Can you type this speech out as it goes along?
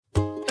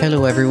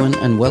Hello everyone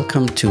and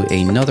welcome to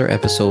another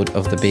episode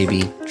of the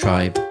Baby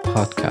Tribe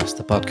podcast,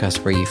 the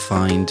podcast where you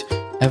find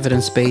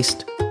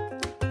evidence-based,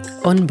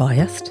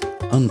 unbiased,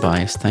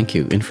 thank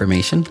you,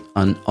 information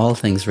on all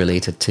things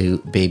related to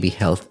baby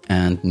health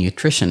and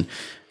nutrition.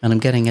 And I'm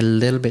getting a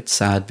little bit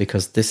sad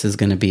because this is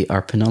going to be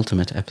our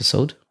penultimate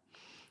episode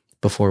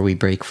before we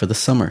break for the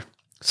summer.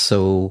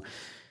 So...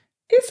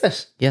 Is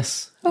it?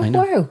 Yes, oh, I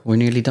know. Wow. We're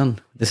nearly done.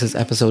 This is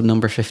episode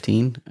number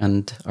 15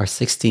 and our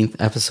 16th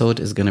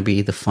episode is going to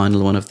be the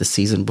final one of the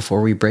season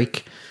before we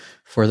break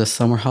for the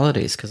summer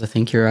holidays, because I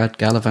think you're out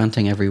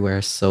gallivanting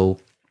everywhere, so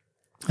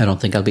I don't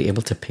think I'll be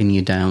able to pin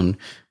you down.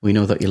 We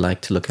know that you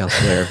like to look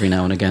elsewhere every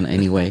now and again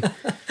anyway.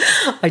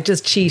 I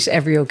just cheat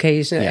every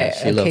occasion. Yeah,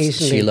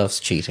 she loves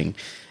cheating.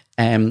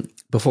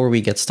 Before we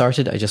get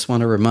started, I just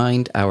want to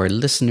remind our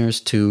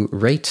listeners to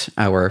rate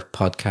our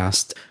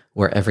podcast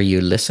wherever you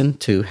listen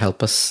to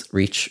help us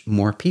reach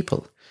more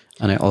people.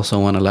 And I also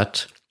want to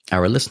let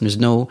our listeners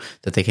know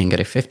that they can get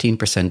a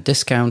 15%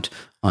 discount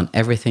on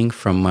everything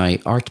from my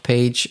art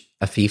page,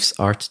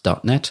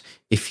 afifsart.net,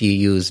 if you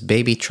use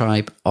Baby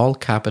Tribe, all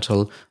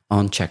capital,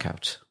 on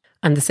checkout.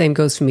 And the same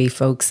goes for me,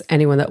 folks.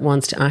 Anyone that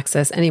wants to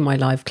access any of my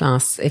live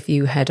class, if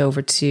you head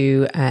over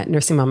to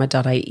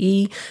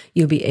nursingmama.ie,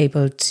 you'll be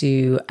able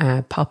to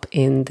pop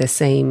in the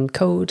same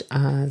code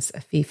as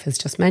Afif has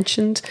just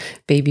mentioned,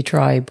 Baby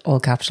Tribe,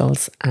 all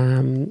capitals,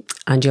 and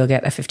you'll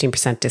get a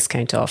 15%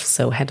 discount off.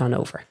 So head on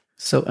over.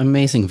 So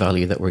amazing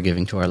value that we're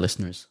giving to our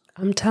listeners.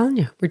 I'm telling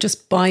you, we're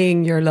just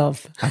buying your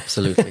love.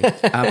 Absolutely.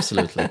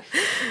 Absolutely.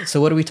 So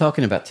what are we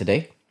talking about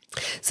today?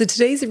 So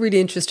today's a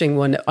really interesting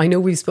one. I know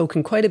we've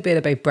spoken quite a bit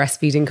about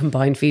breastfeeding,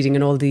 combined feeding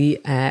and all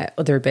the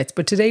other bits,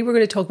 but today we're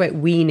going to talk about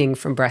weaning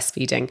from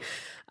breastfeeding.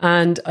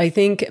 And I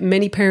think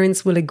many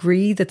parents will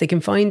agree that they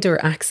can find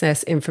or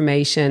access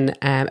information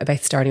about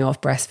starting off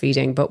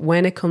breastfeeding. But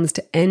when it comes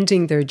to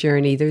ending their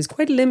journey, there's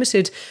quite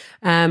limited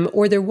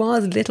or there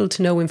was little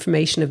to no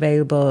information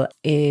available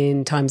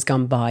in times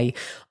gone by.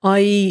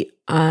 I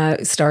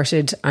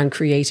started and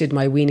created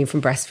my Weaning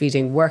from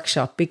Breastfeeding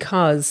workshop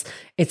because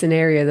it's an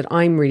area that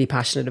I'm really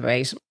passionate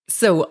about.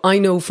 So I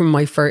know from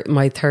my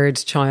third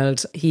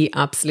child, he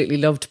absolutely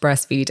loved to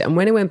breastfeed. And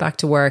when I went back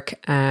to work,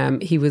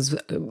 he was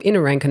in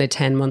around kind of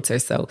 10 months or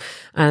so.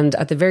 And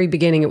at the very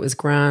beginning, it was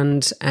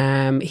grand.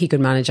 He could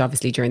manage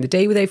obviously during the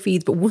day without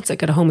feeds. But once I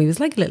got home, he was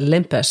like a little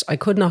limpet. I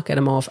could not get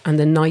him off. And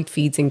the night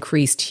feeds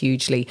increased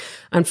hugely.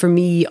 And for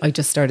me, I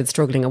just started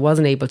struggling. I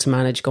wasn't able to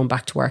manage going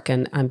back to work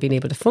and being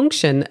able to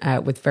function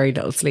with very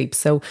little sleep.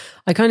 So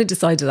I kind of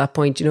decided at that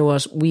point, you know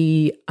what,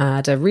 we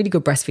had a really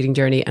good breastfeeding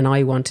journey and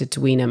I wanted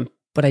to wean him.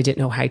 But I didn't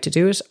know how to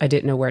do it. I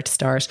didn't know where to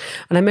start.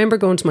 And I remember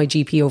going to my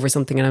GP over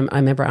something and I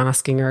remember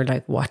asking her,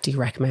 like, what do you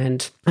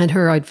recommend? And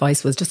her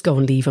advice was just go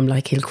and leave him,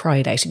 like he'll cry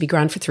it out. He'd be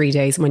grand for 3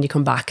 days. And when you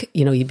come back,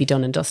 you know, you'd be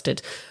done and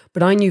dusted.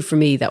 But I knew for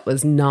me that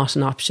was not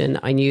an option.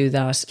 I knew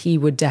that he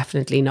would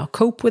definitely not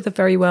cope with it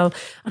very well.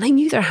 And I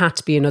knew there had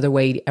to be another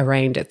way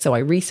around it. So I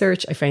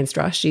researched, I found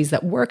strategies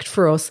that worked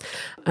for us.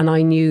 And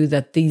I knew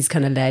that these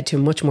kind of led to a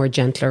much more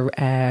gentler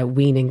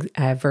weaning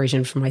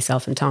version for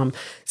myself and Tom.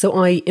 So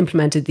I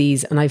implemented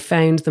these and I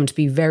found them to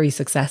be very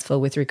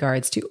successful with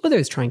regards to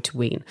others trying to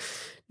wean.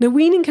 Now,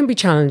 weaning can be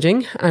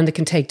challenging and it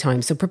can take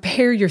time. So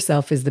prepare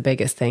yourself is the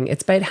biggest thing.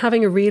 It's about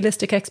having a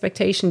realistic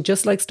expectation,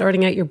 just like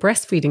starting out your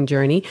breastfeeding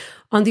journey.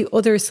 On the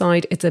other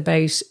side, it's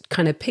about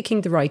kind of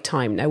picking the right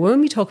time. Now, when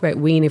we talk about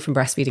weaning from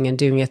breastfeeding and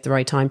doing it at the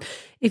right time,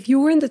 if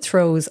you're in the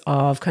throes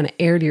of kind of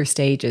earlier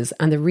stages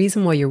and the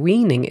reason why you're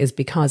weaning is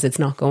because it's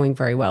not going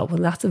very well,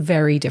 that's a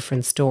very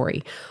different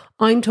story.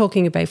 I'm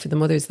talking about for the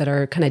mothers that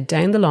are kind of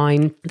down the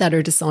line, that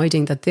are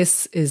deciding that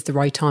this is the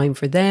right time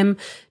for them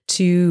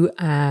to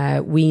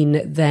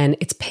wean, then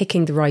it's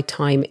picking the right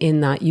time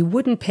in that you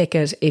wouldn't pick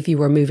it if you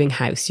were moving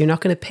house. You're not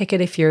going to pick it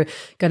if you're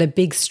got a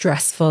big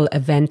stressful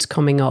event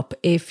coming up.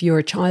 If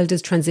your child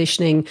is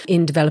transitioning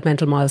in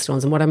developmental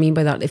milestones, and what I mean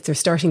by that, if they're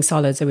starting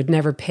solids, I would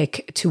never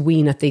pick to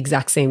wean at the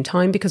exact same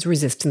time because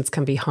resistance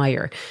can be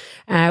higher.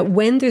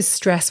 When there's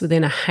stress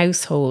within a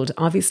household,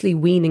 obviously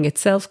weaning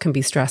itself can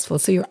be stressful.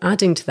 So you're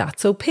adding to that.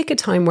 So pick a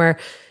time where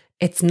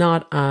it's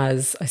not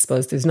as, I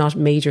suppose, there's not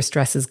major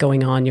stresses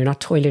going on. You're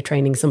not toilet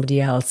training somebody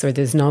else, or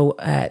there's no,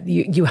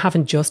 you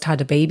haven't just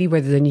had a baby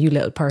where there's a new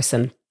little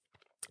person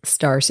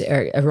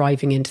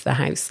arriving into the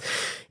house.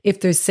 If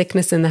there's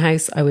sickness in the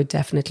house, I would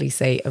definitely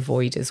say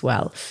avoid as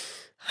well.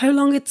 How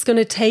long it's going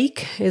to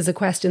take is a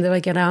question that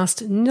I get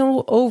asked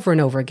over and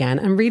over again.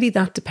 And really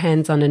that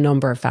depends on a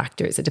number of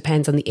factors. It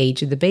depends on the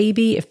age of the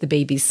baby. If the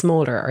baby's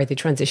smaller, are they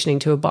transitioning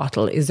to a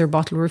bottle? Is there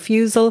bottle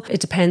refusal?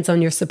 It depends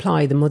on your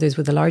supply. The mothers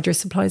with a larger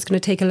supply is going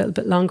to take a little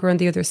bit longer on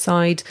the other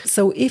side.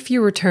 So if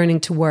you're returning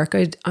to work,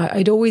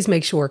 I'd always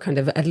make sure kind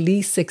of at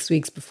least 6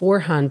 weeks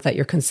beforehand that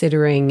you're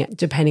considering,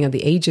 depending on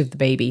the age of the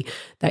baby,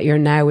 that you're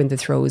now in the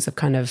throes of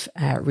kind of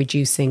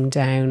reducing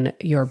down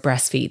your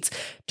breastfeeds.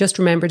 Just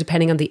remember,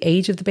 depending on the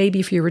age of the baby,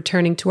 if you're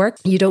returning to work,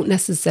 you don't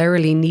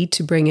necessarily need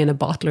to bring in a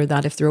bottler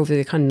that if they're over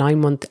the kind of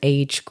 9-month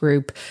age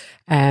group,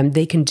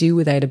 they can do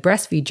without a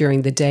breastfeed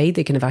during the day.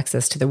 They can have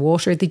access to their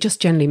water. They just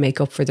generally make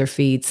up for their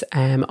feeds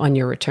on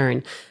your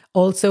return.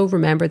 Also,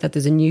 remember that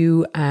there's a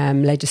new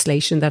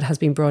legislation that has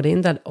been brought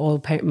in that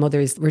all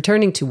mothers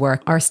returning to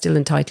work are still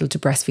entitled to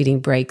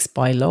breastfeeding breaks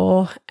by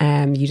law.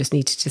 You just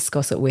need to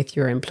discuss it with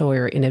your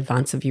employer in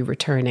advance of you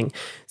returning.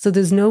 So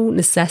there's no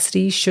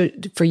necessity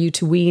for you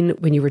to wean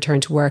when you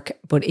return to work.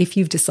 But if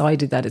you've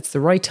decided that it's the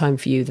right time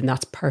for you, then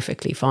that's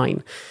perfectly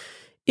fine.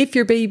 If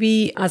your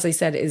baby, as I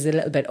said, is a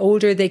little bit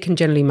older, they can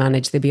generally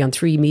manage. They'll be on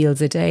 3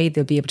 meals a day.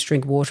 They'll be able to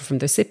drink water from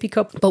their sippy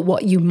cup. But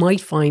what you might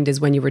find is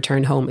when you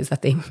return home is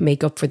that they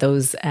make up for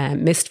those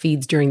missed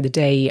feeds during the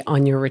day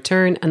on your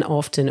return and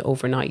often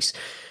overnight.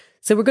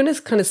 So we're going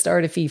to kind of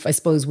start off, I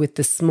suppose, with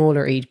the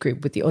smaller age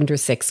group, with the under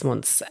 6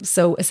 months.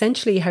 So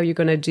essentially how you're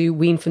going to do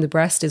wean from the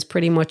breast is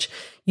pretty much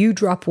you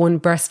drop one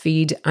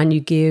breastfeed and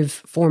you give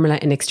formula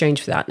in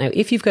exchange for that. Now,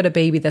 if you've got a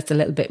baby that's a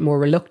little bit more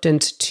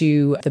reluctant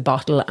to the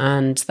bottle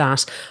and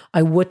that,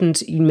 I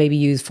wouldn't maybe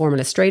use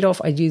formula straight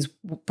off. I'd use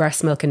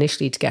breast milk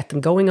initially to get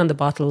them going on the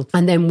bottle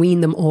and then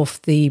wean them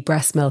off the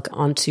breast milk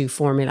onto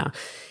formula.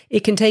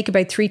 It can take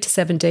about 3 to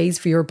 7 days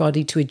for your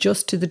body to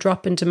adjust to the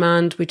drop in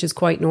demand, which is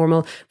quite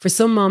normal. For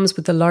some moms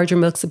with the larger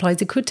milk supplies,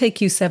 it could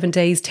take you 7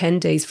 days, 10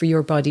 days for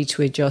your body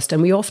to adjust.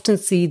 And we often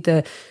see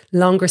the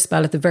longer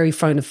spell at the very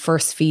front of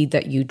first feed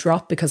that you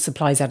drop because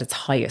supply is at its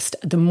highest.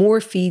 The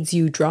more feeds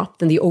you drop,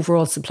 then the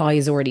overall supply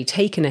is already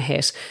taken a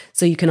hit.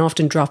 So you can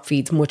often drop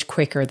feeds much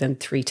quicker than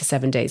 3 to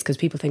 7 days because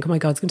people think, oh my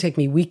God, it's going to take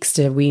me weeks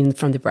to wean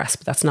from the breast,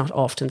 but that's not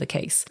often the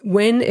case.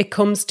 When it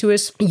comes to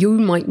it, you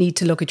might need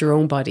to look at your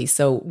own body.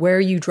 So where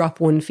you drop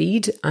one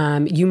feed,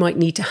 you might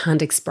need to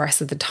hand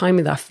express at the time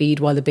of that feed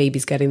while the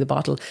baby's getting the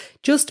bottle,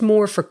 just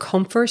more for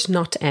comfort,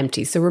 not to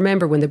empty. So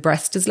remember, when the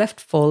breast is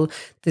left full,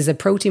 there's a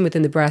protein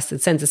within the breast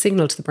that sends a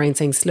signal to the brain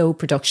saying slow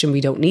production,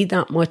 we don't need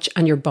that much,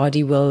 and your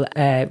body will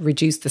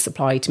reduce the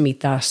supply to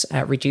meet that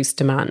reduced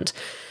demand.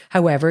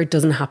 However, it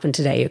doesn't happen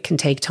today. It can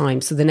take time.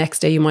 So the next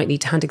day you might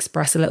need to hand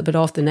express a little bit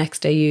off. The next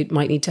day you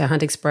might need to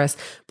hand express,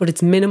 but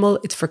it's minimal.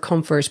 It's for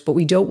comfort, but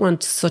we don't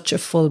want such a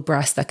full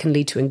breast that can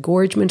lead to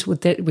engorgement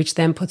with it, which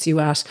then puts you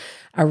at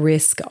a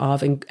risk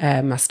of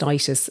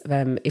mastitis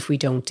if we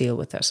don't deal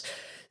with it.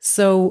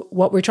 So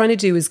what we're trying to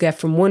do is get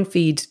from one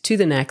feed to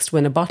the next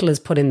when a bottle is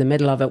put in the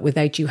middle of it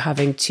without you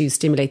having to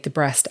stimulate the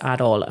breast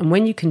at all. And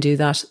when you can do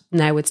that,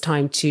 now it's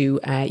time to,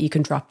 you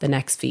can drop the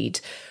next feed.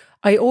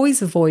 I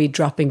always avoid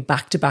dropping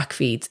back-to-back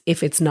feeds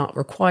if it's not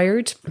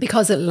required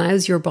because it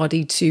allows your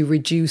body to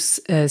reduce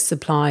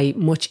supply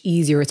much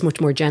easier. It's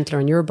much more gentler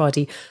on your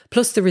body.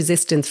 Plus the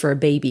resistance for a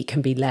baby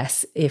can be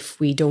less if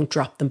we don't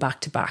drop them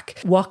back-to-back.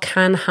 What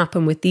can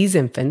happen with these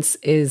infants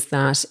is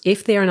that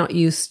if they are not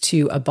used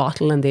to a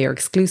bottle and they are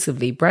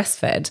exclusively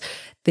breastfed,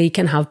 they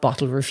can have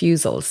bottle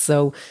refusals.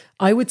 So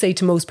I would say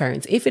to most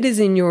parents, if it's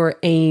your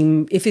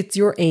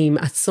aim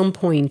at some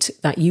point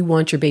that you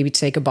want your baby to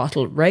take a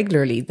bottle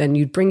regularly, then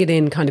you'd bring it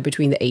in kind of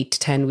between the 8 to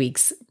 10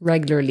 weeks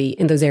regularly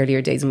in those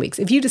earlier days and weeks.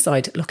 If you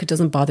decide, look, it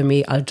doesn't bother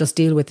me, I'll just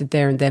deal with it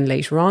there and then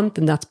later on,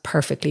 then that's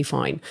perfectly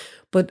fine.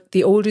 But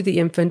the older the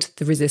infant,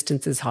 the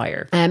resistance is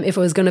higher. If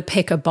I was going to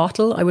pick a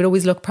bottle, I would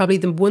always look, probably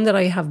the one that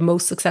I have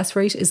most success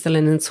rate is the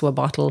Linen Swa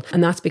bottle.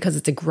 And that's because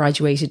it's a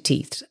graduated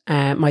teeth.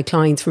 My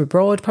clients from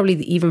abroad, probably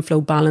the Even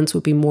Flow Balance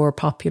would be more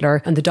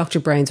popular. And the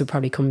Dr. Browns would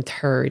probably come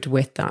third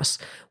with that.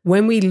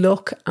 When we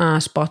look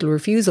at bottle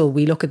refusal,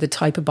 we look at the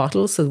type of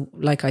bottle. So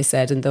like I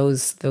said, in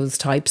those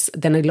types,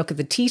 then I look at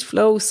the teat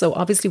flow. So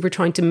obviously we're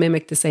trying to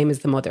mimic the same as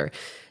the mother.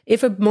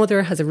 If a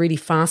mother has a really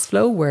fast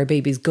flow where a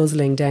baby's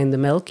guzzling down the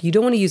milk, you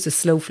don't want to use a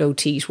slow flow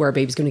teat where a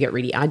baby's going to get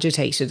really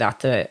agitated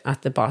at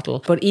the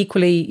bottle. But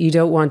equally, you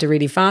don't want a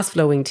really fast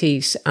flowing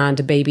teat and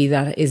a baby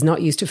that is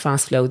not used to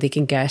fast flow. They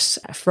can get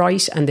a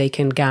fright and they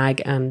can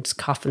gag and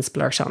cough and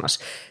splurt on it.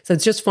 So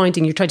it's just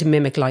finding, you're trying to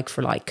mimic like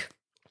for like.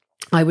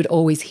 I would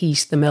always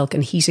heat the milk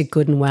and heat it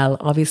good and well.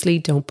 Obviously,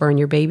 don't burn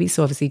your baby.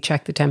 So obviously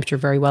check the temperature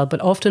very well.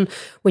 But often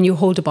when you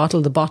hold a bottle,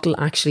 the bottle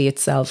actually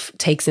itself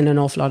takes in an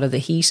awful lot of the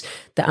heat.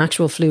 The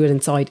actual fluid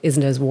inside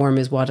isn't as warm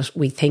as what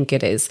we think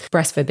it is.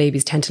 Breastfed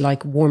babies tend to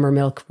like warmer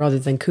milk rather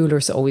than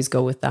cooler. So always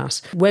go with that.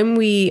 When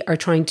we are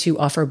trying to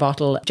offer a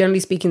bottle, generally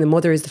speaking, the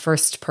mother is the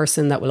first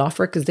person that will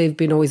offer it because they've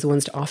been always the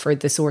ones to offer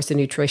the source of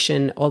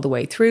nutrition all the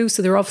way through.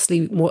 So they're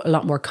obviously a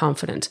lot more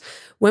confident.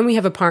 When we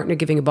have a partner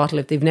giving a bottle,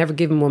 if they've never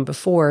given one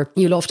before,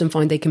 you'll often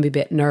find they can be a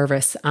bit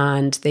nervous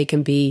and they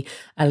can be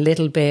a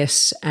little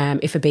bit,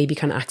 if a baby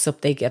kind of acts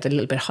up, they get a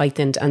little bit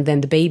heightened. And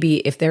then the baby,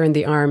 if they're in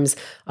the arms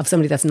of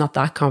somebody that's not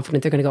that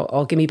confident, they're going to go,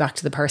 oh, give me back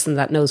to the person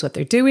that knows what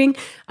they're doing.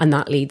 And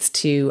that leads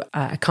to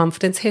a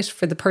confidence hit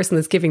for the person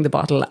that's giving the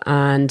bottle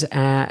and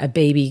a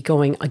baby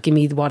going, give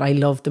me what I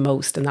love the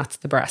most, and that's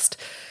the breast.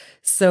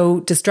 So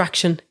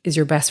distraction is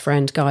your best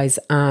friend, guys,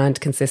 and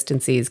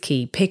consistency is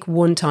key. Pick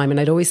one time. And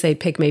I'd always say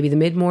pick maybe the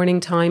mid-morning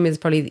time is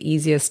probably the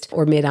easiest,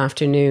 or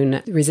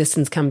mid-afternoon.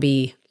 Resistance can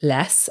be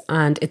less,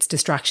 and it's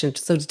distraction.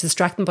 So to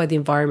distract them by the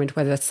environment,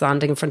 whether that's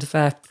standing in front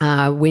of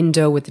a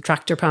window with the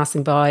tractor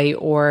passing by,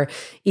 or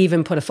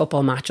even put a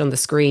football match on the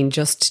screen,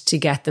 just to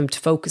get them to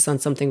focus on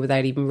something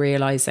without even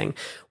realizing.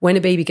 When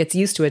a baby gets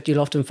used to it, you'll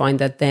often find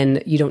that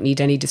then you don't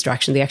need any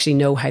distraction. They actually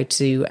know how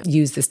to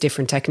use this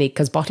different technique,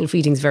 because bottle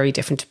feeding is very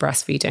different to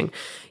breastfeeding.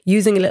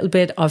 Using a little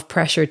bit of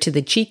pressure to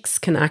the cheeks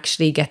can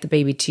actually get the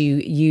baby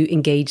to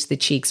engage the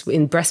cheeks.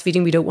 In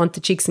breastfeeding, we don't want the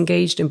cheeks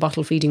engaged. In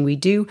bottle feeding, we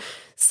do.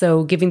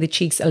 So giving the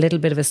cheeks a little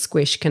bit of a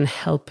squish can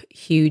help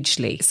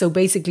hugely. So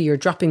basically you're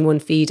dropping one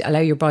feed, allow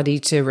your body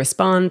to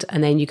respond,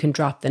 and then you can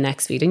drop the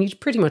next feed. And you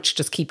pretty much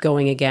just keep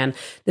going again.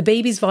 The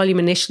baby's volume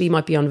initially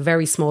might be on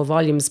very small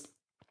volumes,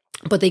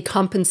 but they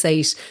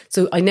compensate.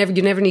 So you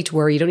never need to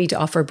worry. You don't need to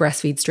offer a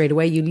breastfeed straight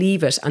away. You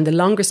leave it. And the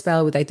longer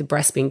spell without the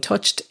breast being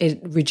touched, it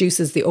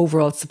reduces the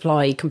overall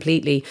supply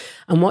completely.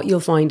 And what you'll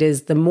find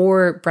is the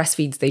more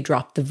breastfeeds they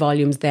drop, the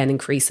volumes then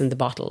increase in the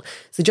bottle.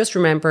 So just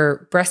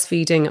remember,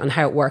 breastfeeding and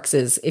how it works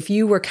is if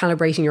you were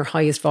calibrating your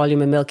highest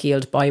volume of milk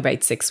yield by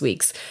about 6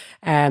 weeks,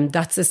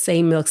 that's the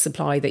same milk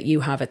supply that you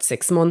have at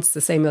 6 months,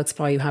 the same milk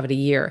supply you have at a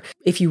year.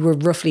 If you were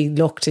roughly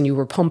looked and you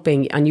were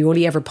pumping and you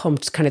only ever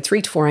pumped kind of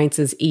 3 to 4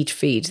 ounces each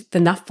feed,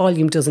 then that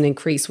volume doesn't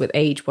increase with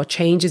age. What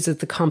changes is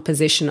the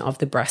composition of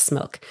the breast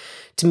milk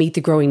to meet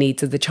the growing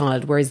needs of the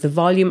child, whereas the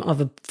volume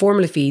of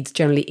formula feeds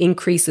generally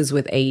increases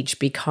with age,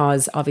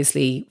 because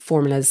obviously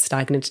formula is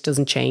stagnant, it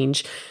doesn't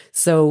change.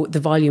 So the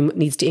volume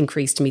needs to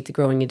increase to meet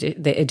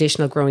the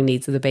additional growing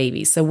needs of the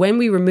baby. So when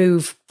we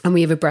remove and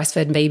we have a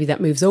breastfed baby that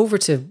moves over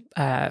to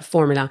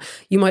formula,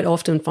 you might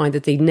often find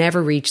that they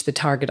never reach the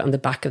target on the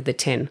back of the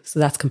tin. So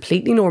that's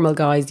completely normal,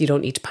 guys. You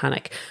don't need to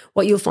panic.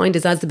 What you'll find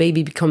is as the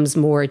baby becomes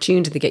more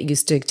attuned and they get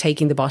used to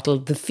taking the bottle,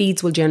 the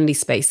feeds will generally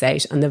space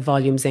out and the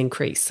volumes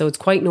increase. So it's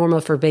quite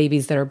normal for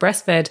babies that are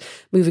breastfed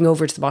moving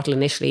over to the bottle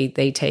initially.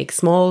 They take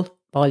small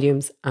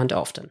volumes and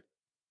often.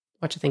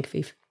 What do you think,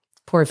 Fief?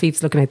 Poor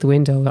Fief's looking out the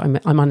window.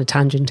 I'm on a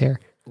tangent here.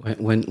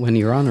 When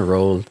you're on a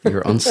roll,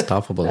 you're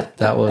unstoppable.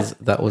 That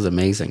was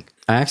amazing.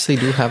 I actually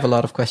do have a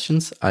lot of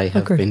questions. I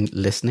have been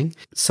listening.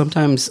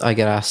 Sometimes I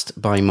get asked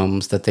by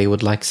mums that they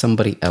would like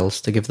somebody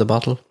else to give the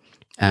bottle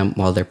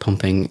while they're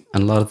pumping,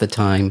 and a lot of the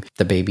time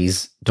the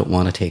babies don't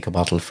want to take a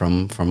bottle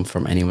from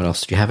anyone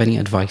else. Do you have any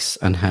advice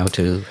on how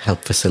to help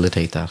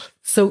facilitate that?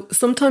 So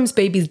sometimes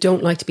babies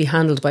don't like to be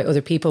handled by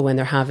other people when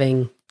they're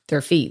having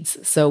their feeds.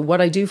 So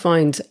what I do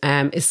find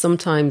is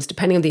sometimes,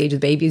 depending on the age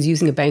of the baby, is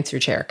using a bouncer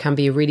chair can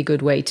be a really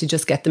good way to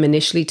just get them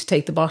initially to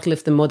take the bottle.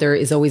 If the mother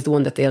is always the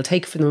one that they'll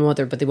take from the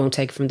mother, but they won't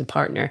take from the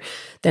partner,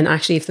 then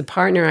actually if the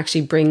partner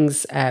actually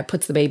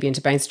puts the baby into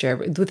bouncer chair.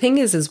 The thing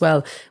is as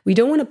well, we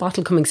don't want a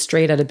bottle coming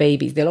straight at a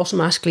baby. They'll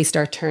automatically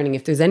start turning.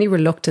 If there's any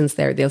reluctance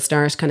there, they'll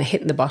start kind of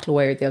hitting the bottle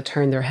where they'll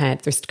turn their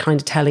head. They're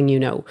kind of telling you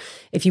no.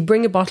 If you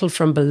bring a bottle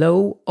from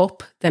below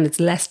up, then it's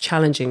less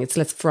challenging. It's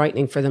less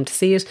frightening for them to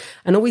see it.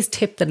 And always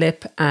tip the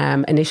lip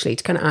initially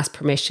to kind of ask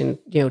permission,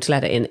 to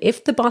let it in.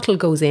 If the bottle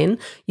goes in,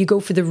 you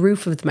go for the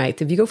roof of the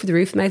mouth. If you go for the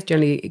roof of the mouth,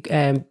 generally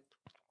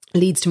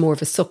leads to more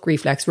of a suck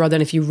reflex, rather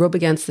than if you rub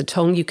against the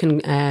tongue, you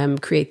can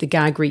create the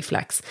gag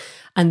reflex.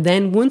 And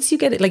then once you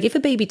get it, like if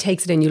a baby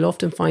takes it in, you'll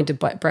often find a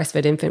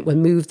breastfed infant will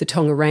move the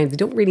tongue around. They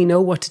don't really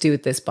know what to do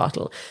with this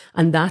bottle.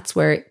 And that's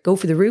where go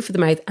for the roof of the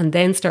mouth and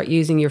then start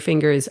using your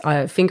fingers,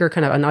 finger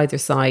kind of on either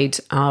side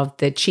of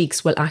the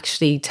cheeks will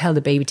actually tell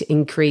the baby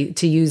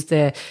to use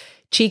the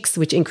cheeks,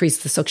 which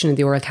increase the suction in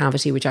the oral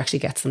cavity, which actually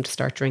gets them to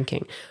start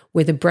drinking.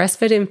 With a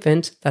breastfed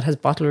infant that has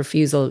bottle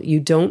refusal, you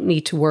don't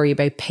need to worry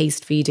about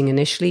paced feeding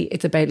initially.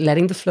 It's about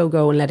letting the flow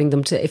go and letting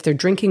them if they're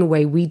drinking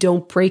away, we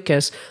don't break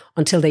it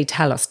until they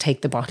tell us,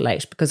 take the bottle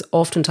out. Because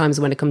oftentimes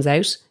when it comes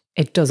out,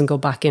 it doesn't go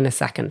back in a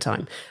second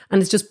time.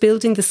 And it's just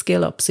building the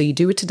skill up. So you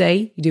do it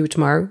today, you do it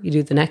tomorrow, you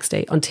do it the next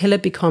day, until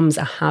it becomes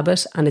a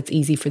habit and it's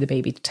easy for the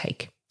baby to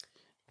take.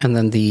 And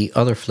then the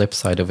other flip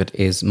side of it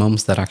is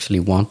mums that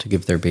actually want to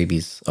give their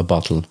babies a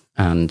bottle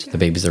and the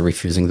babies are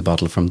refusing the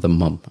bottle from the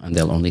mum and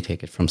they'll only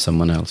take it from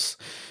someone else.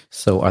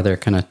 So are there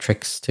kind of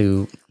tricks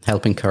to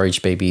help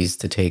encourage babies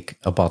to take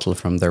a bottle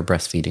from their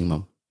breastfeeding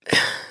mum?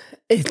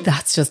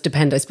 That's just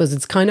depend. I suppose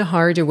it's kind of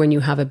harder when you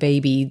have a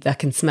baby that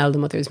can smell the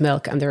mother's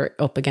milk and they're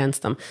up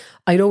against them.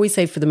 I'd always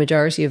say for the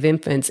majority of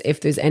infants,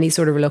 if there's any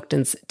sort of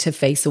reluctance, to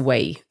face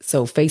away.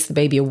 So face the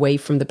baby away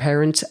from the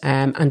parent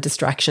and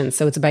distraction.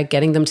 So it's about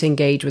getting them to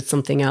engage with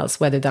something else,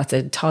 whether that's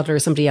a toddler or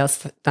somebody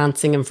else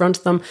dancing in front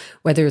of them,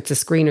 whether it's a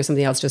screen or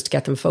something else, just to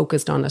get them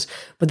focused on it.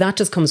 But that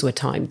just comes with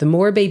time. The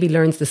more a baby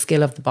learns the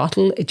skill of the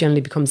bottle, it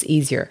generally becomes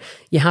easier.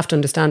 You have to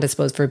understand, I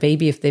suppose, for a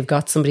baby, if they've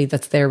got somebody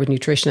that's there with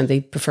nutrition and they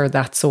prefer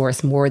that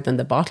source more than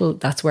the bottle,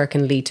 that's where it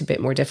can lead to a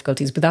bit more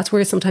difficulties. But that's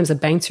where sometimes a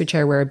bouncer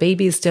chair, where a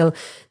baby is still,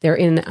 they're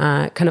in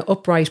a kind of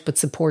upright but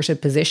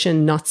supported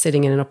position, not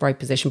sitting in an upright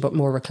position but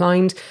more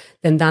reclined,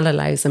 then that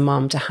allows the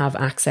mom to have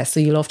access. So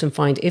you'll often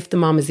find if the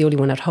mom is the only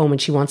one at home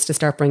and she wants to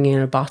start bringing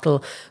in a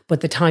bottle, but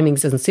the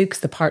timings doesn't suit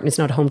because the partner's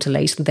not home till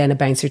late, then a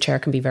bouncer chair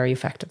can be very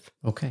effective.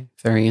 Okay,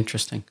 very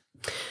interesting.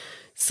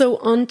 So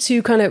on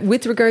to kind of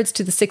with regards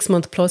to the 6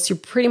 month plus, you're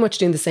pretty much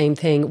doing the same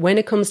thing. When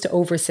it comes to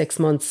over 6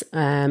 months,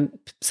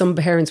 some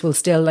parents will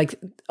still like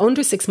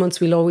under 6 months,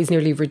 we'll always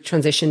nearly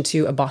transition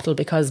to a bottle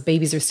because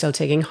babies are still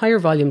taking higher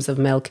volumes of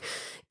milk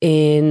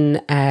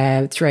in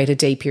throughout a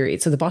day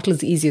period. So the bottle is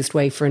the easiest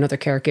way for another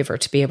caregiver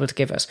to be able to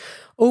give it.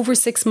 Over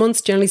 6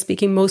 months, generally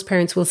speaking, most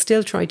parents will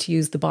still try to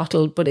use the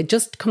bottle, but it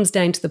just comes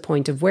down to the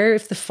point of where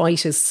if the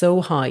fight is so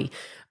high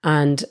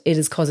and it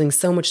is causing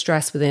so much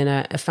stress within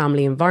a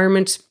family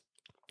environment,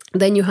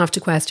 then you have to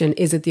question,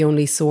 is it the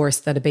only source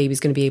that a baby's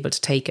going to be able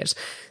to take it?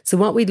 So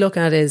what we'd look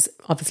at is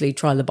obviously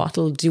trial the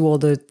bottle, do all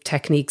the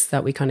techniques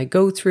that we kind of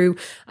go through.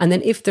 And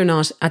then if they're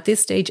not at this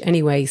stage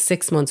anyway,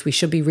 6 months, we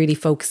should be really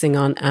focusing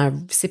on a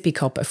sippy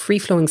cup, a free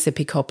flowing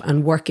sippy cup,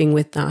 and working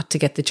with that to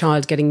get the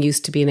child getting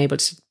used to being able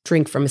to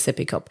drink from a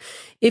sippy cup.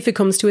 If it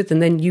comes to it,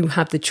 then you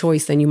have the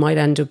choice, then you might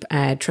end up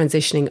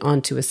transitioning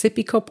onto a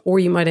sippy cup, or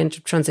you might end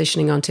up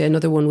transitioning onto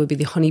another one would be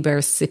the honey bear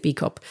sippy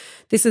cup.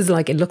 This is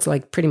like, it looks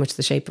like pretty much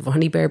the shape of a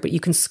honey bear, but you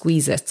can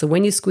squeeze it. So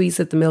when you squeeze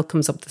it, the milk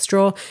comes up the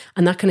straw,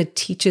 and that kind of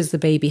teaches the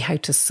baby how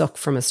to suck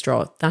from a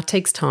straw. That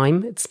takes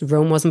time.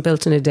 Rome wasn't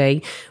built in a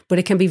day, but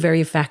it can be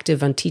very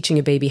effective on teaching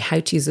a baby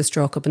how to use a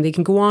straw cup, and they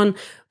can go on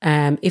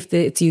if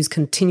it's used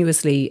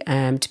continuously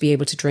to be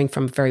able to drink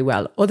from it very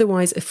well.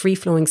 Otherwise, a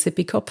free-flowing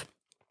sippy cup.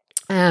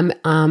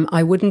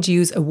 I wouldn't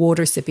use a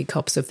water sippy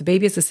cup. So if the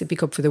baby has a sippy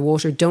cup for the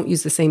water, don't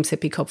use the same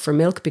sippy cup for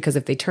milk, because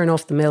if they turn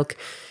off the milk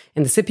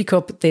in the sippy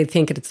cup, they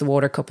think it's the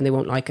water cup and they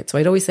won't like it. So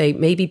I'd always say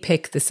maybe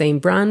pick the same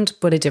brand,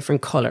 but a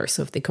different colour.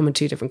 So if they come in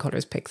 2 different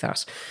colours, pick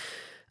that.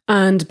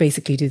 And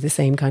basically do the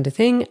same kind of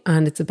thing.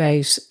 And it's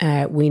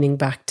about weaning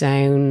back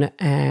down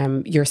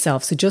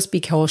yourself. So just be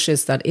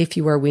cautious that if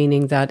you are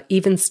weaning, that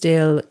even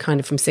still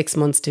kind of from 6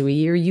 months to a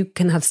year, you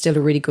can have still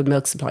a really good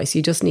milk supply. So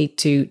you just need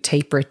to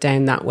taper it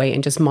down that way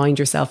and just mind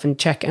yourself and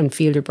check and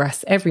feel your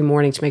breasts every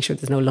morning to make sure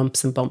there's no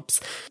lumps and bumps.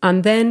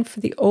 And then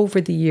for the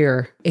over the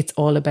year, it's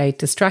all about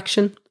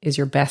distraction is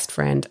your best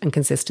friend and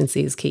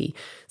consistency is key.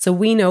 So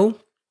we know,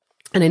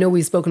 and I know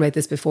we've spoken about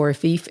this before,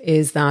 Fief,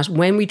 is that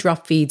when we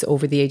drop feeds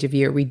over the age of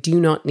year, we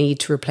do not need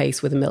to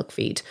replace with a milk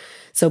feed.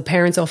 So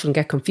parents often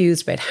get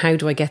confused about how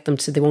do I get them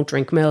to, they won't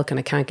drink milk and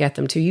I can't get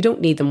them to. You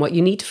don't need them. What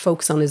you need to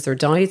focus on is their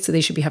diet. So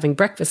they should be having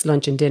breakfast,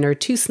 lunch and dinner,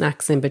 2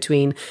 snacks in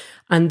between,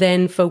 and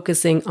then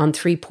focusing on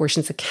 3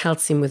 portions of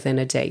calcium within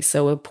a day.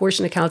 So a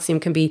portion of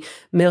calcium can be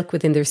milk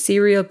within their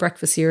cereal,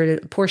 breakfast cereal,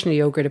 a portion of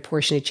yogurt, a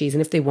portion of cheese.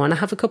 And if they want to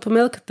have a cup of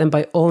milk, then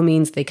by all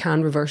means they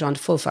can revert on to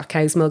full fat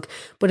cow's milk,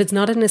 but it's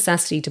not a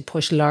necessity to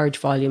push large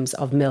volumes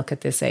of milk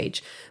at this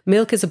age.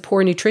 Milk is a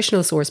poor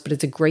nutritional source, but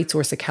it's a great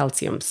source of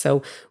calcium.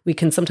 So we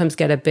can sometimes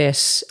get a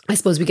bit, I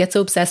suppose we get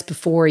so obsessed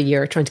before a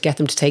year trying to get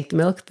them to take the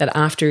milk that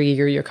after a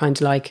year you're kind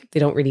of like, they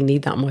don't really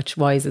need that much.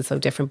 Why is it so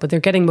different? But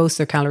they're getting most of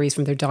their calories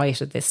from their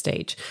diet at this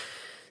stage.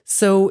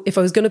 So if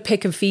I was going to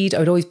pick a feed, I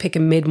would always pick a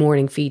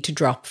mid-morning feed to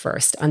drop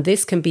first. And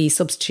this can be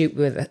substituted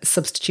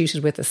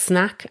with a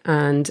snack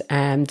and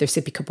their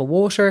sippy cup of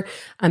water.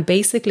 And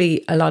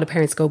basically a lot of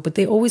parents go, but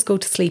they always go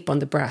to sleep on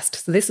the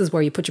breast. So this is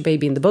where you put your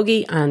baby in the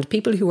buggy, and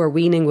people who are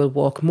weaning will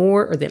walk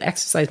more or they'll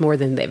exercise more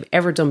than they've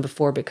ever done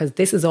before, because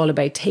this is all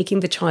about taking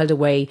the child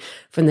away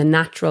from the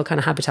natural kind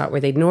of habitat where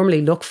they'd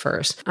normally look for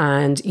it,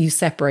 and you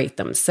separate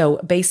them. So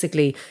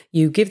basically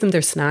you give them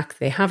their snack,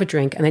 they have a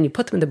drink, and then you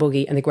put them in the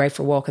buggy and they go out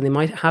for a walk, and they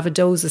might have a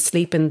doze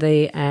asleep in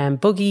the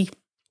buggy,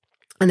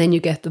 and then you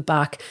get them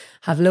back,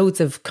 have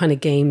loads of kind of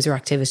games or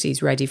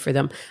activities ready for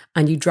them,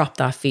 and you drop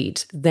that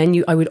feed.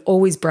 Then I would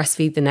always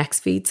breastfeed the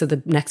next feed. So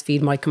the next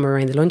feed might come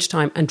around the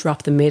lunchtime, and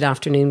drop the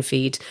mid-afternoon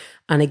feed.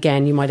 And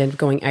again, you might end up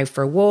going out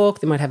for a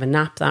walk, they might have a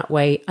nap that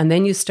way. And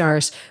then you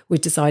start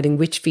with deciding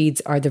which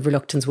feeds are the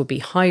reluctance will be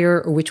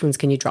higher or which ones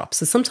can you drop.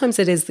 So sometimes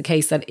it is the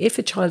case that if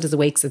a child is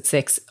awake at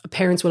 6,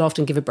 parents will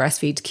often give a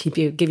breastfeed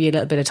to give you a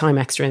little bit of time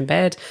extra in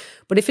bed.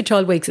 But if a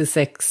child wakes at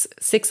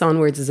 6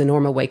 onwards is a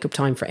normal wake up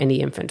time for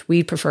any infant.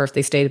 We'd prefer if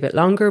they stayed a bit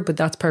longer, but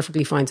that's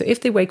perfectly fine. So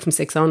if they wake from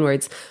 6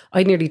 onwards,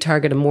 I'd nearly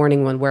target a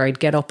morning one where I'd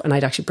get up and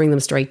I'd actually bring them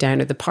straight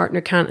down, or the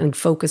partner can, and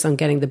focus on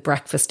getting the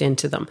breakfast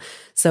into them.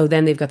 So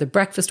then they've got the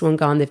breakfast one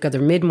gone, they've got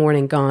their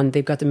mid-morning gone,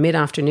 they've got the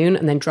mid-afternoon,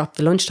 and then drop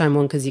the lunchtime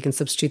one because you can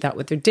substitute that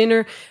with their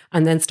dinner,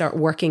 and then start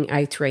working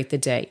out throughout the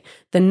day.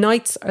 The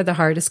nights are the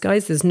hardest,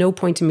 guys. There's no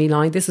point in me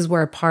lying. This is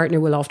where a partner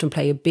will often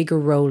play a bigger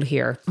role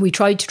here. We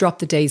tried to drop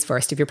the days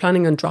first. If you're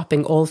planning on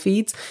dropping all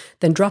feeds,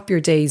 then drop your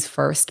days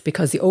first,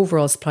 because the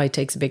overall supply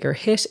takes a bigger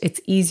hit.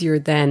 It's easier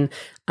then,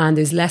 and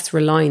there's less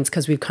reliance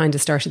because we've kind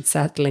of started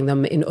settling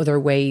them in other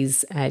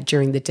ways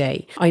during the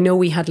day. I know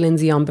we had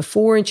Lindsay on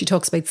before, and she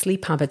talks about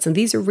sleep habits, and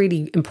these are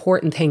really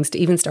important things to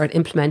even start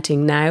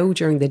implementing now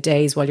during the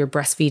days while you're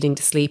breastfeeding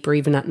to sleep, or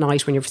even at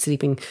night when you're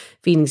feeding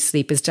to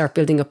sleep, is start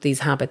building up these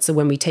habits. So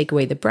when we take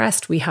away the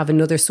breast, we have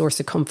another source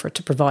of comfort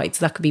to provide.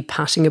 So that could be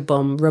patting a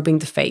bum, rubbing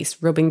the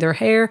face, rubbing their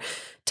hair,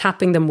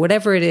 tapping them,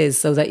 whatever it is,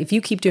 so that if you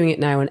keep doing it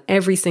now and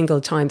every single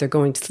time they're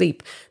going to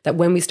sleep, that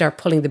when we start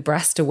pulling the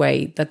breast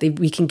away, that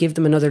we can give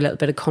them another little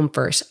bit of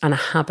comfort and a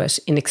habit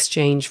in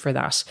exchange for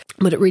that.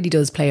 But it really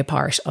does play a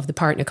part of the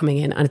partner coming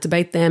in, and it's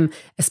about them,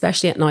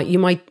 especially at night.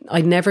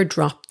 I'd never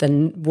drop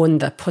the one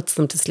that puts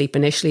them to sleep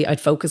initially.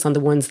 I'd focus on the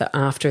ones that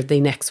after they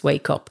next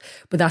wake up.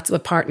 But that's a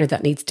partner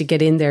that needs to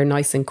get in there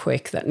nice and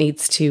quick, that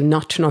needs to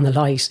not turn on the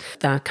light,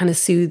 that kind of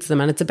soothes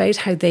them. And it's about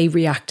how they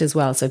react as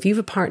well. So if you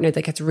have a partner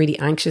that gets really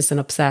anxious and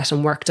upset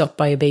and worked up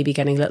by a baby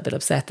getting a little bit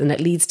upset, then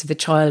it leads to the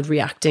child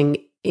reacting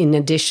in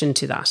addition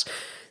to that.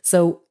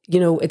 So,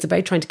 it's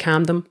about trying to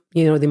calm them.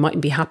 They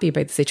mightn't be happy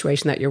about the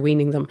situation that you're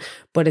weaning them,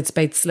 but it's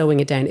about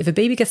slowing it down. If a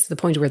baby gets to the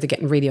point where they're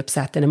getting really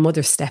upset, then a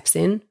mother steps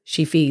in,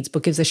 she feeds,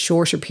 but gives a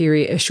shorter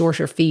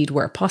feed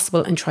where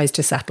possible and tries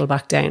to settle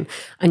back down.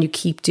 And you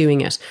keep doing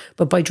it.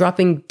 But by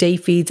dropping day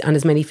feeds and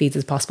as many feeds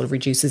as possible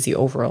reduces the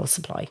overall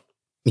supply.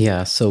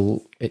 Yeah,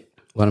 so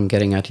what I'm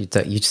getting at is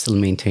that you still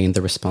maintain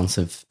the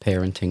responsive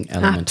parenting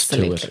element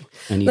to it.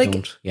 And you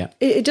don't,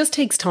 It just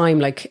takes time.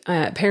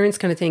 Parents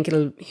kind of think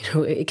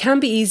it can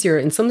be easier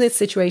in some of the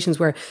situations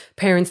where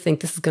parents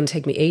think this is going to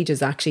take me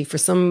ages. Actually,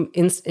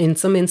 in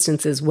some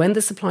instances, when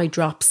the supply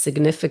drops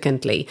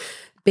significantly,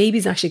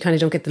 babies actually kind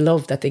of don't get the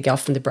love that they got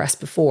from the breast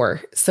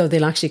before. So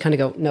they'll actually kind of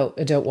go, no,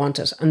 I don't want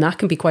it. And that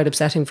can be quite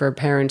upsetting for a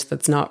parent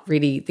that's not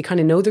really, they kind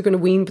of know they're going to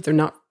wean, but they're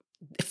not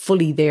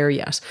fully there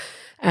yet.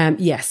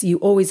 Yes,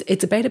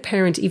 it's about a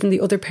parent, even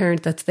the other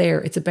parent that's there.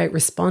 It's about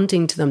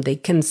responding to them. They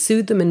can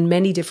soothe them in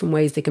many different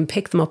ways. They can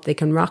pick them up. They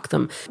can rock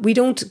them. We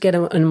don't get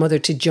a mother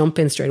to jump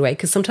in straight away,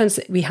 because sometimes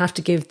we have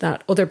to give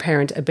that other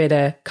parent a bit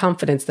of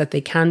confidence that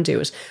they can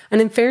do it.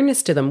 And in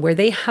fairness to them, where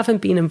they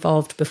haven't been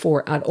involved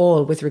before at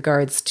all with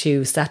regards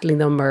to settling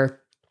them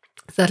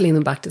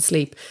back to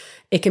sleep,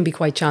 it can be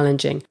quite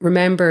challenging.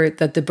 Remember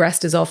that the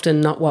breast is often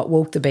not what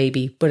woke the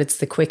baby, but it's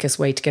the quickest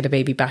way to get a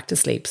baby back to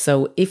sleep.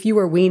 So if you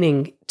are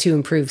weaning to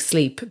improve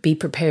sleep, be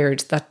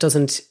prepared.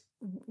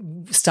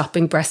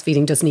 Stopping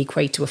breastfeeding doesn't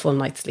equate to a full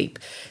night's sleep.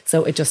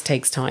 So it just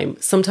takes time.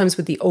 Sometimes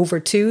with the over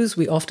twos,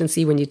 we often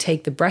see when you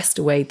take the breast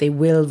away, they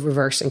will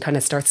reverse and kind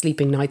of start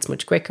sleeping nights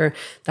much quicker.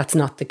 That's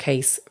not the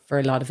case for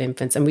a lot of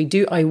infants. And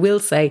I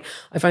will say,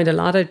 I find a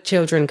lot of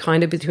children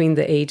kind of between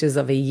the ages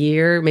of a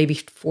year, maybe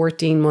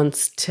 14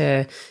 months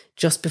to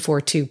just before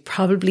 2,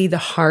 probably the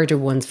harder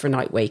ones for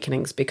night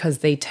wakenings, because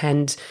they're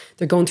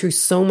going through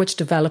so much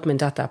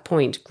development at that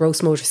point.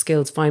 Gross motor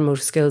skills, fine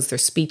motor skills, their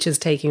speech is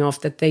taking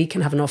off, that they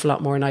can have an awful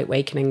lot more night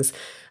wakenings.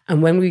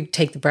 And when we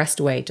take the breast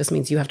away, it just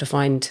means you have to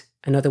find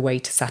another way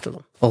to settle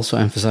them. Also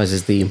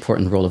emphasizes the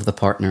important role of the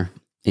partner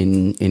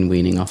in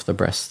weaning off the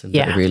breast. And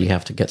they really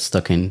have to get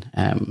stuck in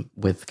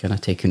with kind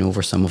of taking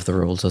over some of the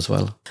roles as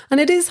well.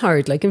 And it is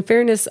hard. In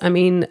fairness, I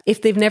mean,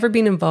 if they've never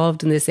been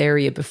involved in this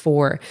area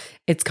before,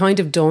 it's kind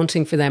of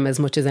daunting for them as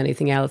much as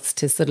anything else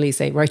to suddenly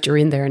say, right, you're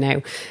in there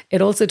now.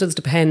 It also does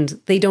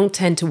depend. They don't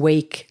tend to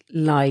wake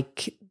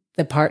like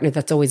the partner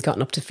that's always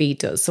gotten up to feed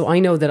does. So I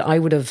know that I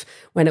would have,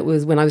 when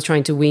I was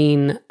trying to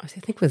wean, I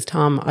think it was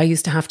Tom, I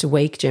used to have to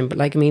wake Jim. But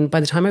by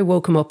the time I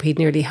woke him up, he'd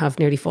nearly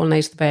fallen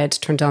out of the bed,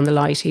 turned on the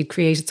light. He'd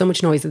created so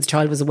much noise that the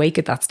child was awake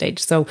at that stage.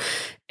 So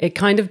it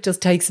kind of just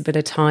takes a bit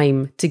of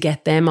time to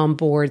get them on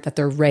board, that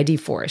they're ready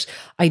for it.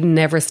 I'd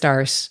never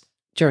start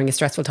during a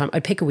stressful time.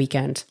 I'd pick a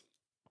weekend.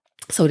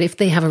 So if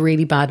they have a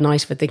really bad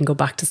night of it, they can go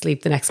back to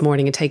sleep the next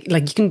morning and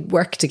you can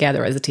work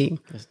together as a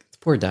team.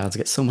 Poor dads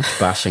get so much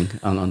bashing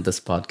on this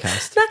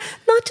podcast.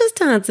 Not just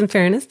dads, in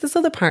fairness. There's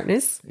other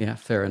partners. Yeah,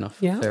 fair enough.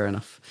 Yeah. Fair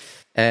enough.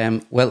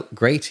 Well,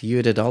 great.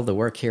 You did all the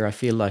work here. I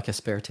feel like a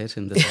spare tit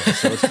in this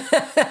episode.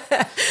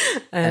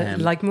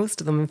 Like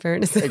most of them, in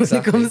fairness, when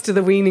it comes to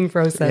the weaning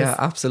process. Yeah,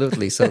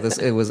 absolutely. So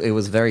it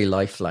was very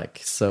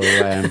lifelike. So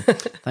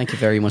thank you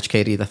very much,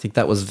 Katie. I think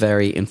that was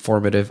very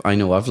informative. I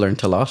know I've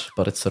learned a lot,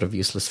 but it's sort of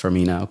useless for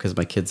me now because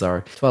my kids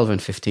are 12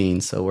 and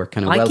 15. So we're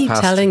kind of I keep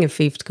telling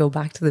Afif to go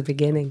back to the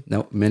beginning.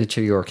 No,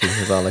 miniature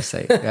Yorkie is all I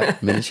say. Yeah,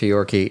 miniature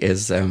Yorkie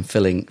is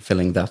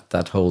filling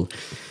that hole.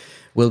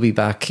 We'll be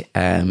back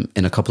in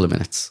a couple of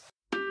minutes.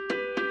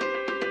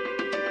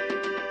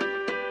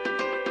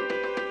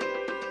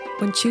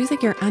 When choosing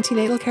your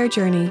antenatal care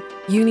journey,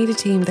 you need a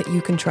team that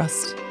you can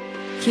trust.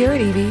 Here at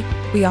Evie,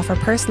 we offer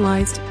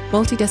personalised,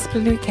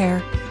 multidisciplinary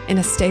care in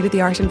a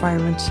state-of-the-art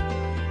environment,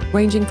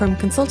 ranging from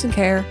consultant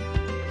care,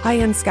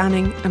 high-end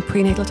scanning and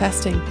prenatal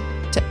testing,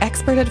 to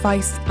expert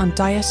advice on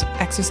diet,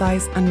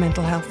 exercise and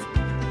mental health.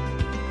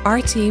 Our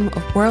team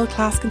of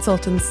world-class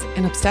consultants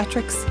in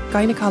obstetrics,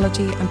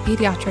 gynecology and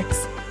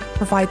paediatrics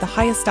provide the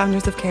highest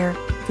standards of care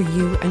for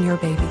you and your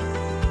baby.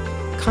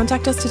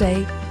 Contact us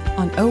today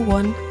on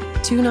 01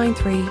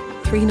 293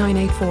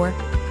 3984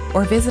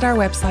 or visit our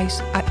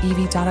website at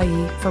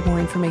evie.ie for more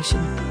information.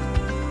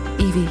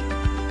 Evie,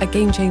 a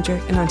game changer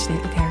in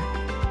antenatal care.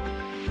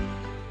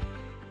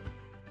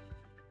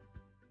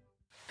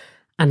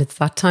 And it's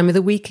that time of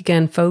the week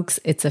again, folks.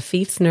 It's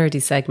Afif's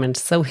nerdy segment.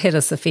 So hit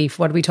us, Afif.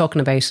 What are we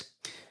talking about?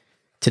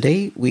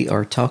 Today we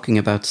are talking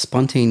about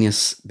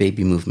spontaneous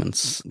baby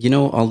movements. You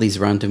know, all these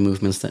random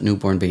movements that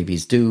newborn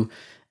babies do.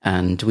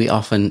 And we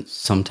often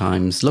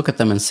sometimes look at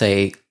them and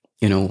say,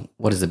 you know,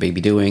 what is the baby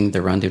doing?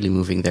 They're randomly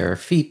moving their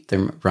feet.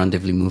 They're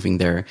randomly moving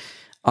their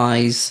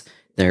eyes.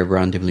 They're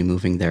randomly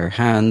moving their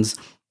hands.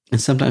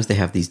 And sometimes they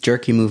have these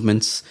jerky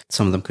movements.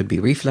 Some of them could be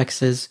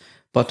reflexes,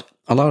 but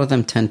a lot of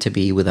them tend to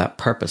be without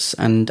purpose.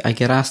 And I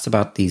get asked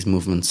about these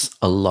movements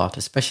a lot,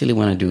 especially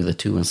when I do the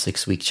 2 and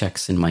 6 week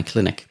checks in my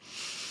clinic.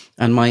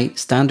 And my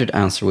standard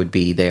answer would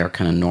be they are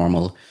kind of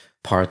normal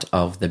part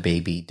of the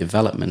baby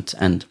development.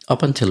 And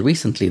up until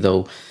recently,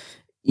 though,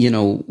 you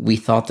know, we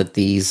thought that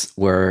these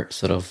were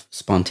sort of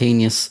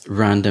spontaneous,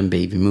 random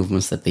baby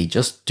movements that they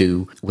just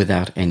do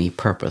without any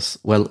purpose.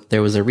 Well,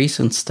 there was a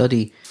recent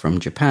study from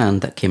Japan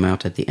that came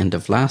out at the end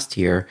of last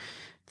year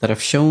that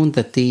have shown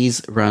that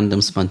these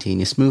random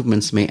spontaneous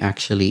movements may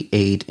actually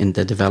aid in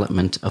the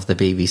development of the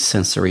baby's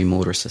sensory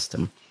motor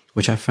system,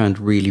 which I found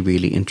really,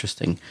 really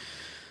interesting.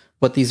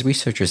 What these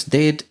researchers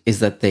did is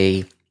that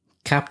they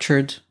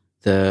captured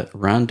the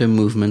random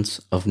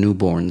movements of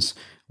newborns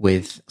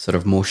with sort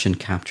of motion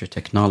capture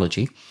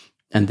technology,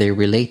 and they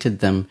related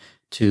them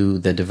to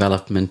the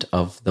development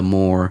of the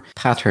more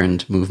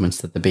patterned movements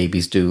that the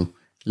babies do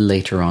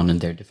later on in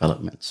their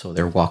development. So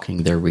they're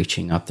walking, they're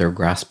reaching up, they're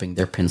grasping,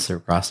 their pincer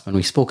grasp. And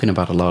we've spoken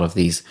about a lot of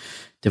these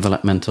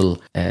developmental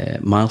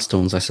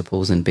milestones, I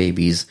suppose, in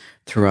babies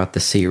throughout the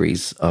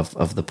series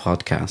of the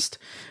podcast.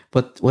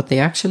 But what they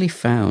actually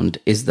found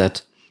is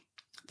that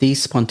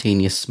these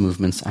spontaneous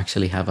movements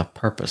actually have a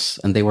purpose,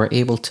 and they were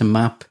able to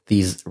map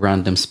these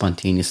random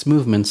spontaneous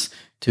movements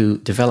to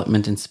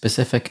development in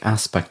specific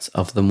aspects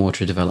of the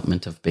motor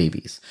development of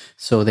babies.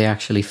 So they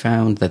actually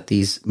found that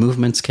these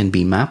movements can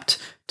be mapped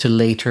to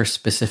later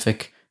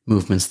specific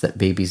movements that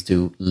babies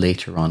do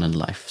later on in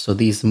life. So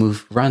these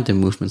random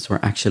movements were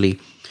actually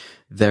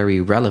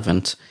very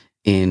relevant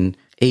in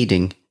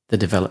aiding the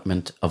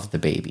development of the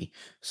baby.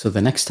 So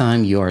the next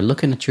time you are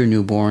looking at your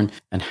newborn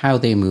and how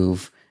they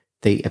move,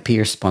 they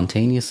appear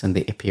spontaneous and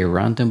they appear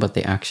random, but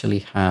they actually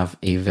have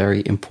a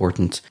very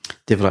important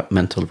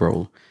developmental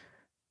role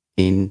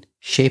in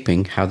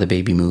shaping how the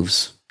baby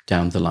moves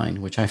down the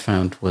line, which I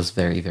found was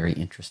very, very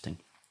interesting.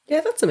 Yeah,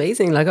 that's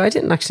amazing. Like, I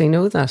didn't actually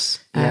know that.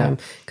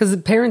 Because the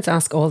parents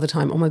ask all the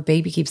time, oh, my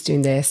baby keeps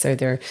doing this, or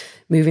they're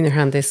moving their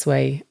hand this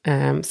way.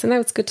 So now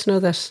it's good to know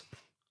that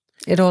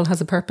it all has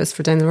a purpose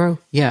for down the road.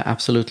 Yeah,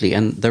 absolutely.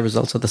 And the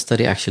results of the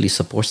study actually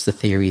supports the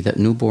theory that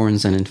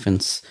newborns and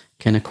infants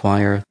can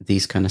acquire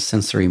these kind of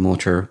sensory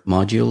motor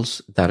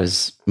modules, that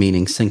is,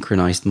 meaning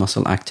synchronized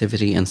muscle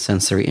activity and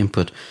sensory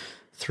input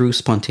through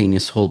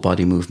spontaneous whole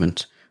body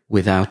movement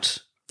without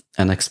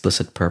an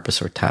explicit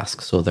purpose or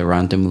task. So the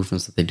random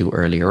movements that they do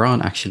earlier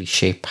on actually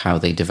shape how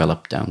they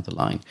develop down the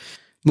line.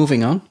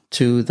 Moving on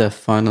to the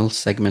final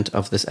segment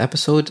of this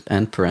episode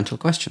and parental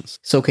questions.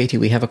 So Katie,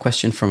 we have a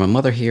question from a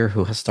mother here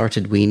who has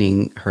started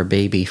weaning her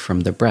baby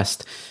from the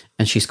breast,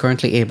 and she's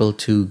currently able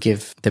to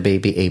give the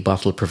baby a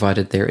bottle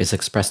provided there is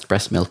expressed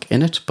breast milk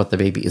in it, but the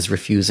baby is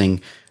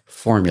refusing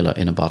formula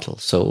in a bottle.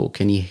 So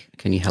can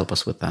you help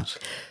us with that?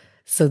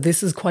 So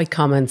this is quite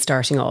common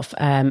starting off.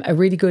 A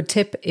really good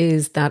tip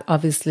is that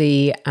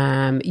obviously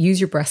use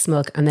your breast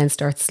milk and then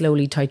start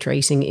slowly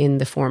titrating in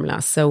the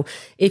formula. So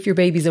if your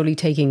baby's only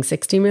taking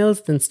 60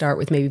 mils, then start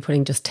with maybe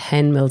putting just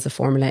 10 mils of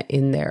formula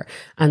in there.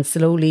 And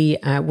slowly,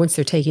 once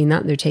they're taking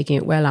that and they're taking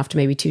it well after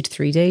maybe 2 to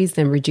 3 days,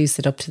 then reduce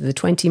it up to the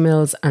 20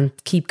 mils and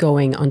keep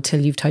going until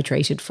you've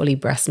titrated fully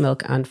breast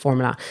milk and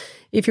formula.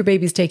 If your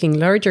baby's taking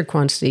larger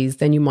quantities,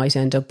 then you might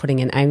end up putting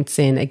an ounce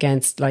in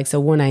against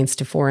 1 ounce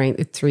to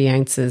 3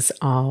 ounces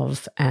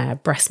of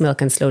breast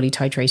milk and slowly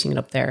titrating it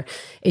up there.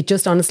 It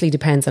just honestly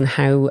depends on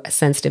how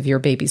sensitive your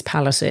baby's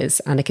palate is,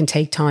 and it can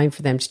take time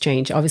for them to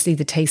change. Obviously,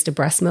 the taste of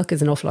breast milk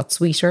is an awful lot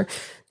sweeter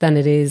than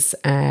it is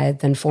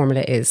than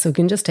formula is. So it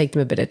can just take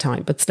them a bit of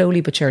time, but slowly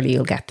but surely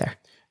you'll get there.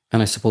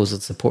 And I suppose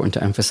it's important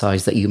to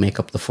emphasize that you make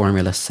up the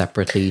formula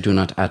separately. You do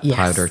not add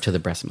powder to the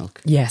breast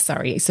milk. Yeah,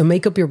 sorry. So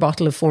make up your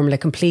bottle of formula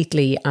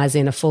completely, as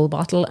in a full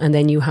bottle, and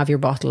then you have your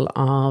bottle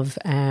of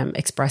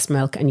express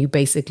milk. And you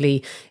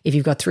basically, if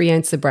you've got 3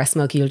 ounces of breast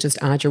milk, you'll just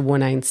add your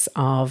 1 ounce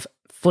of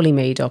fully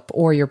made up,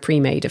 or your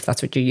pre-made, if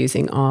that's what you're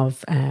using,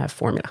 of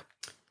formula.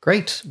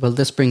 Great. Well,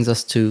 this brings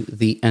us to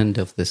the end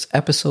of this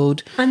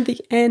episode. And the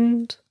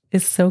end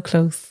is so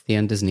close. The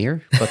end is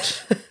near,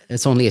 but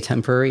it's only a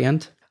temporary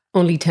end.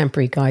 Only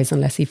temporary, guys,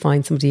 unless you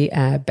find somebody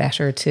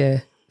better to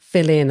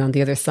fill in on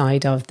the other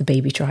side of the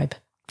baby tribe.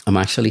 I'm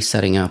actually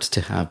setting out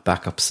to have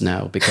backups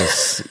now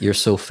because you're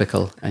so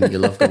fickle and you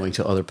love going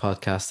to other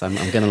podcasts. I'm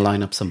going to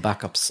line up some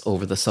backups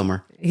over the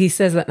summer. He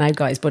says that now,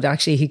 guys, but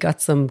actually he got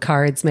some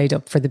cards made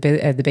up for the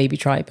baby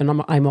tribe,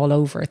 and I'm all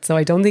over it. So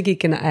I don't think he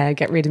can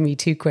get rid of me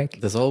too quick.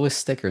 There's always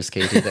stickers,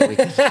 Katie, that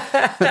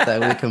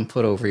we can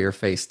put over your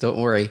face. Don't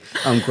worry,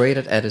 I'm great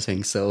at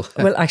editing. So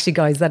well, actually,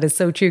 guys, that is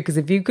so true, because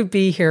if you could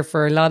be here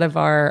for a lot of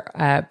our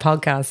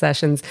podcast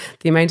sessions,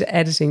 the amount of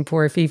editing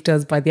poor Afife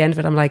does, by the end of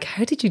it, I'm like,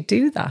 how did you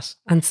do that?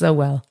 And so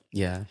well.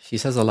 Yeah, she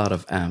says a lot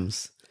of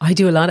ams. I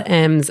do a lot of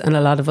M's and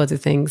a lot of other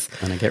things.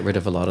 And I get rid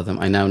of a lot of them.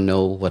 I now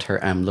know what her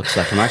M looks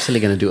like. I'm actually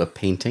going to do a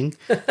painting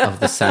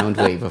of the sound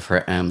wave of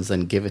her M's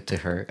and give it to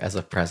her as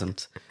a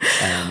present.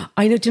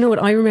 I know. Do you know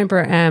what I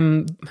remember?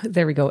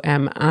 There we go.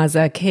 As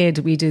a kid,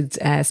 we did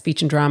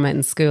speech and drama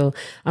in school,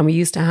 and we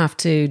used to have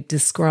to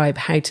describe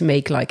how to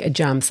make like a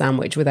jam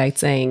sandwich without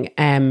saying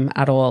M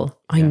at all.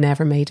 I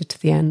never made it to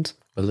the end.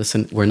 Well,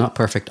 listen, we're not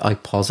perfect. I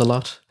pause a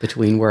lot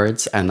between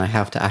words, and I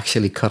have to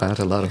actually cut out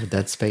a lot of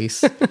dead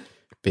space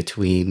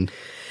between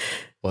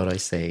what I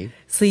say.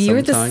 So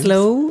you're the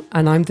slow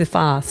and I'm the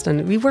fast,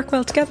 and we work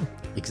well together.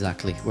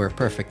 Exactly. We're a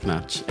perfect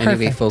match.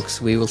 Anyway,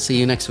 folks, we will see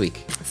you next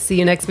week. See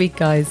you next week,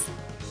 guys.